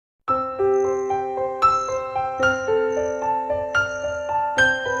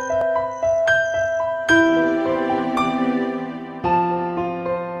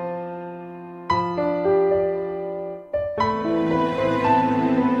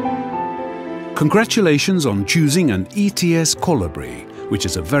Congratulations on choosing an ETS Colibri, which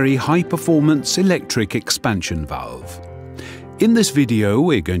is a very high-performance electric expansion valve. In this video,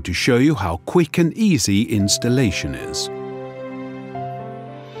 we're going to show you how quick and easy installation is.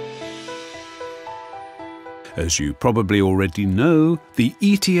 As you probably already know, the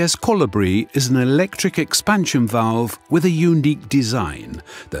ETS Colibri is an electric expansion valve with a unique design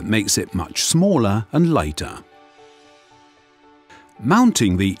that makes it much smaller and lighter.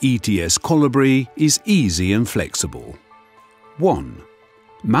 Mounting the ETS Colibri is easy and flexible. 1.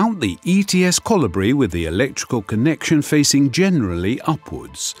 Mount the ETS Colibri with the electrical connection facing generally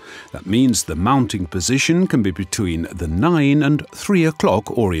upwards. That means the mounting position can be between the 9 and 3 o'clock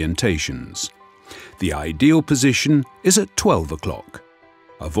orientations. The ideal position is at 12 o'clock.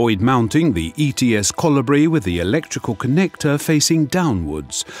 Avoid mounting the ETS Colibri with the electrical connector facing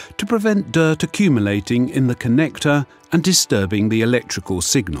downwards to prevent dirt accumulating in the connector and disturbing the electrical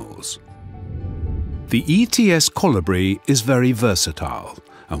signals. The ETS Colibri is very versatile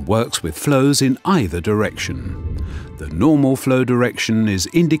and works with flows in either direction. The normal flow direction is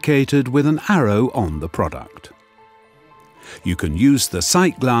indicated with an arrow on the product. You can use the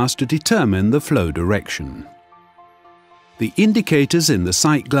sight glass to determine the flow direction. The indicators in the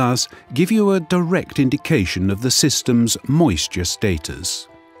sight glass give you a direct indication of the system's moisture status.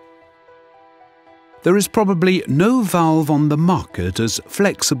 There is probably no valve on the market as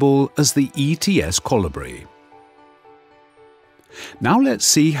flexible as the ETS Colibri. Now let's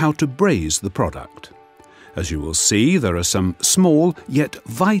see how to braze the product. As you will see, there are some small yet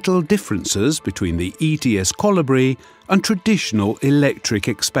vital differences between the ETS Colibri and traditional electric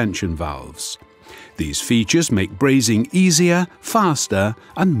expansion valves. These features make brazing easier, faster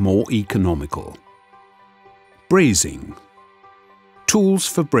and more economical. Brazing. Tools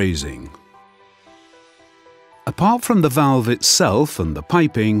for brazing. Apart from the valve itself and the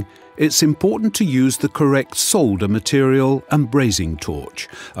piping, it's important to use the correct solder material and brazing torch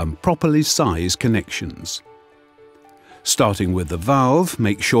and properly size connections. Starting with the valve,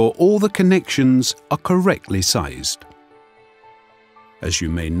 make sure all the connections are correctly sized. As you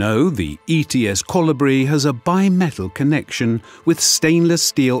may know, the ETS Colibri has a bimetal connection with stainless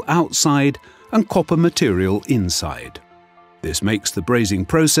steel outside and copper material inside. This makes the brazing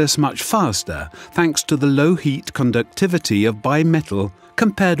process much faster thanks to the low heat conductivity of bimetal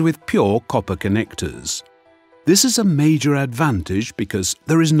compared with pure copper connectors. This is a major advantage because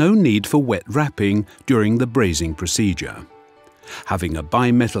there is no need for wet wrapping during the brazing procedure. Having a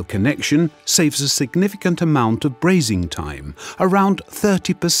bimetal connection saves a significant amount of brazing time, around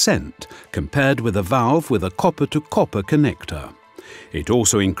 30%, compared with a valve with a copper-to-copper connector. It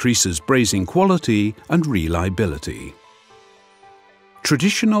also increases brazing quality and reliability.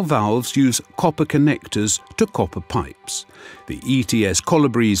 Traditional valves use copper connectors to copper pipes. The ETS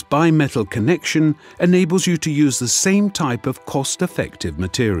Colibri's bimetal connection enables you to use the same type of cost-effective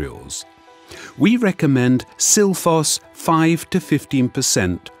materials. We recommend Silphos 5 to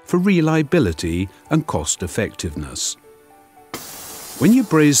 15% for reliability and cost-effectiveness. When you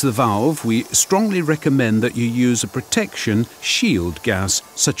braze the valve, we strongly recommend that you use a protection shield gas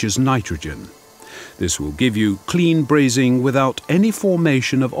such as nitrogen. This will give you clean brazing without any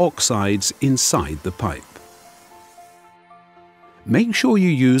formation of oxides inside the pipe. Make sure you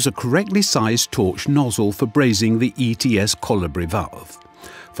use a correctly sized torch nozzle for brazing the ETS Colibri valve.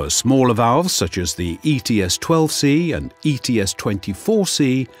 For smaller valves such as the ETS 12C and ETS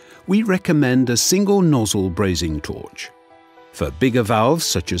 24C, we recommend a single nozzle brazing torch. For bigger valves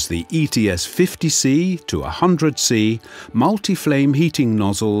such as the ETS 50C to 100C, multi-flame heating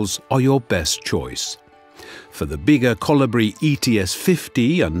nozzles are your best choice. For the bigger Colibri ETS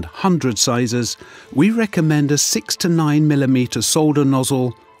 50 and 100 sizes, we recommend a 6 to 9 mm solder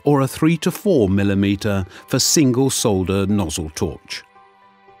nozzle or a 3 to 4 mm for single solder nozzle torch.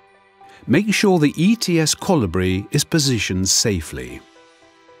 Make sure the ETS Colibri is positioned safely.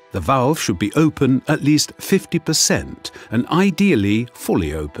 The valve should be open at least 50% and ideally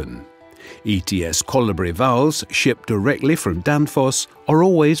fully open. ETS Colibri valves shipped directly from Danfoss are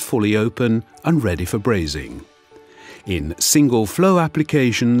always fully open and ready for brazing. In single flow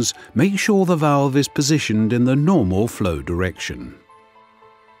applications, make sure the valve is positioned in the normal flow direction.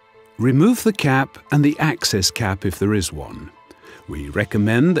 Remove the cap and the access cap if there is one. We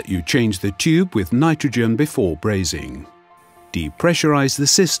recommend that you change the tube with nitrogen before brazing. Depressurize the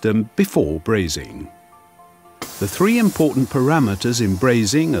system before brazing. The three important parameters in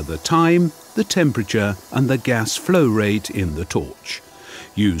brazing are the time, the temperature and the gas flow rate in the torch.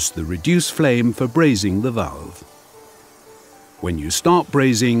 Use the reduced flame for brazing the valve. When you start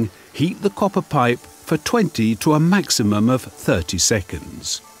brazing, heat the copper pipe for 20 to a maximum of 30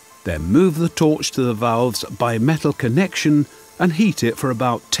 seconds. Then move the torch to the valve's bimetal connection and heat it for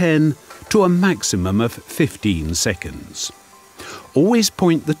about 10 to a maximum of 15 seconds. Always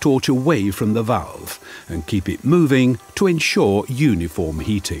point the torch away from the valve and keep it moving to ensure uniform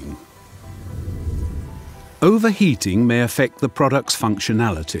heating. Overheating may affect the product's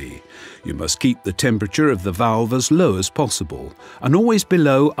functionality. You must keep the temperature of the valve as low as possible and always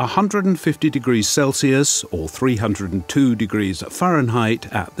below 150 degrees Celsius or 302 degrees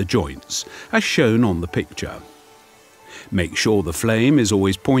Fahrenheit at the joints, as shown on the picture. Make sure the flame is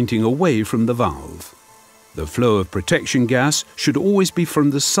always pointing away from the valve. The flow of protection gas should always be from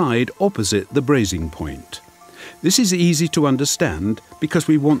the side opposite the brazing point. This is easy to understand because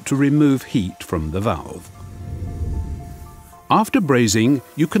we want to remove heat from the valve. After brazing,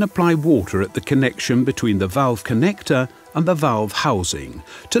 you can apply water at the connection between the valve connector and the valve housing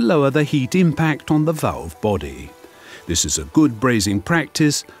to lower the heat impact on the valve body. This is a good brazing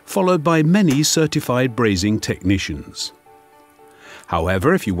practice followed by many certified brazing technicians.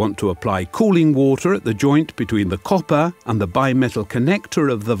 However, if you want to apply cooling water at the joint between the copper and the bimetal connector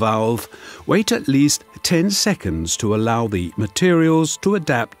of the valve, wait at least 10 seconds to allow the materials to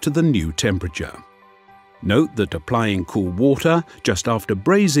adapt to the new temperature. Note that applying cool water just after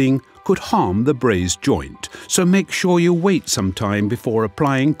brazing could harm the brazed joint, so make sure you wait some time before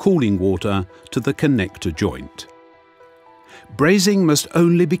applying cooling water to the connector joint. Brazing must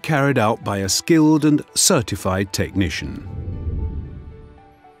only be carried out by a skilled and certified technician.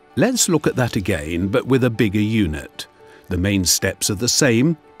 Let's look at that again, but with a bigger unit. The main steps are the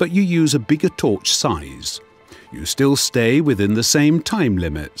same, but you use a bigger torch size. You still stay within the same time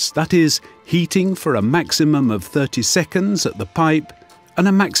limits, that is, heating for a maximum of 30 seconds at the pipe and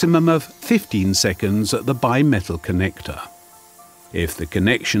a maximum of 15 seconds at the bimetal connector. If the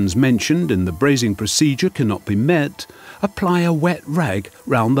connections mentioned in the brazing procedure cannot be met, apply a wet rag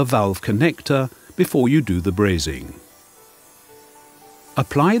round the valve connector before you do the brazing.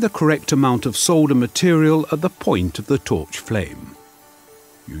 Apply the correct amount of solder material at the point of the torch flame.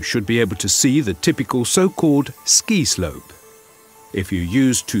 You should be able to see the typical so-called ski slope. If you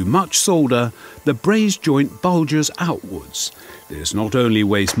use too much solder, the brazed joint bulges outwards. This not only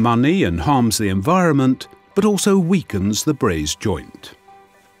wastes money and harms the environment, but also weakens the brazed joint.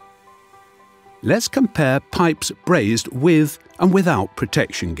 Let's compare pipes brazed with and without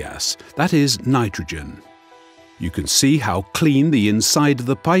protection gas, that is nitrogen. You can see how clean the inside of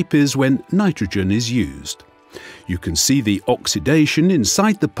the pipe is when nitrogen is used. You can see the oxidation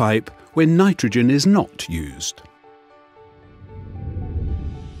inside the pipe when nitrogen is not used.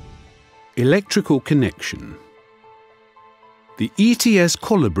 Electrical connection. The ETS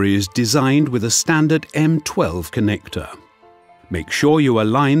Colibri is designed with a standard M12 connector. Make sure you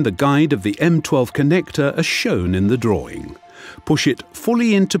align the guide of the M12 connector as shown in the drawing. Push it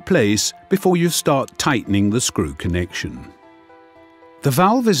fully into place before you start tightening the screw connection. The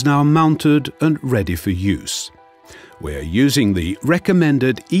valve is now mounted and ready for use. We are using the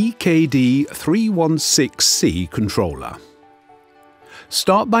recommended EKD316C controller.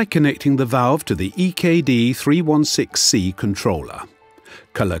 Start by connecting the valve to the EKD316C controller.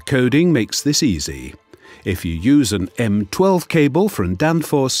 Color coding makes this easy. If you use an M12 cable from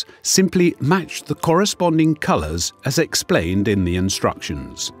Danfoss, simply match the corresponding colors as explained in the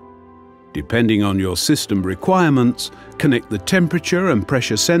instructions. Depending on your system requirements, connect the temperature and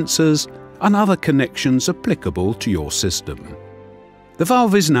pressure sensors and other connections applicable to your system. The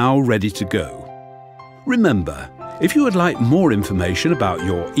valve is now ready to go. Remember, if you would like more information about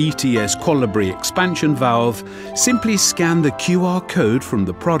your ETS Colibri expansion valve, simply scan the QR code from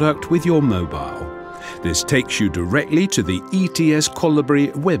the product with your mobile. This takes you directly to the ETS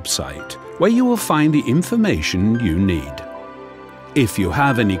Colibri website, where you will find the information you need. If you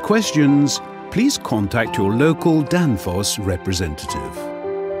have any questions, please contact your local Danfoss representative.